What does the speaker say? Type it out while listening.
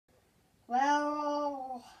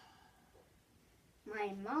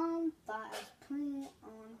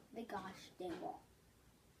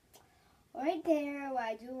right there where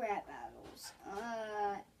I do rap battles.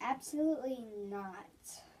 Absolutely not.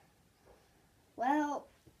 Well,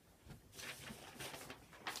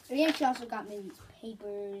 and she also got me these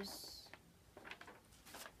papers.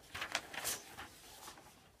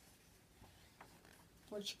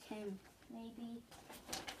 Which can maybe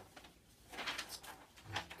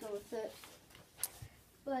go with it.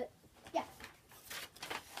 But, yeah.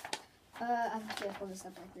 I'm just gonna hold this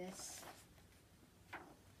up like this.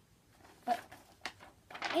 But,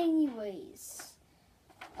 anyways.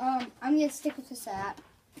 I'm gonna stick with this app.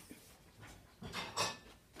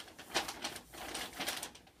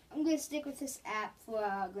 I'm gonna stick with this app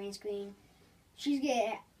for green screen. She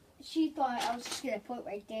thought I was just gonna put it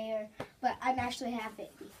right there, but I'm actually have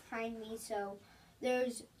it behind me, so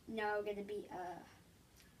there's not gonna be a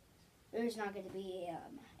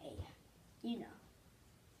you know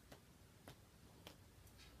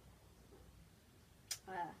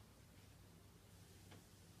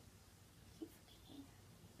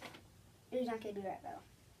there's not gonna be rap battle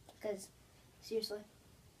because seriously,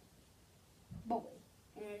 boy,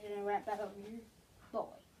 and there's a rap battle over here, boy,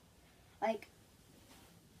 like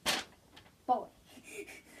boy.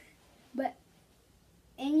 But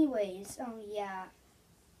anyways, yeah.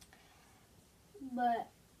 But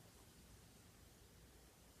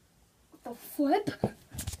the flip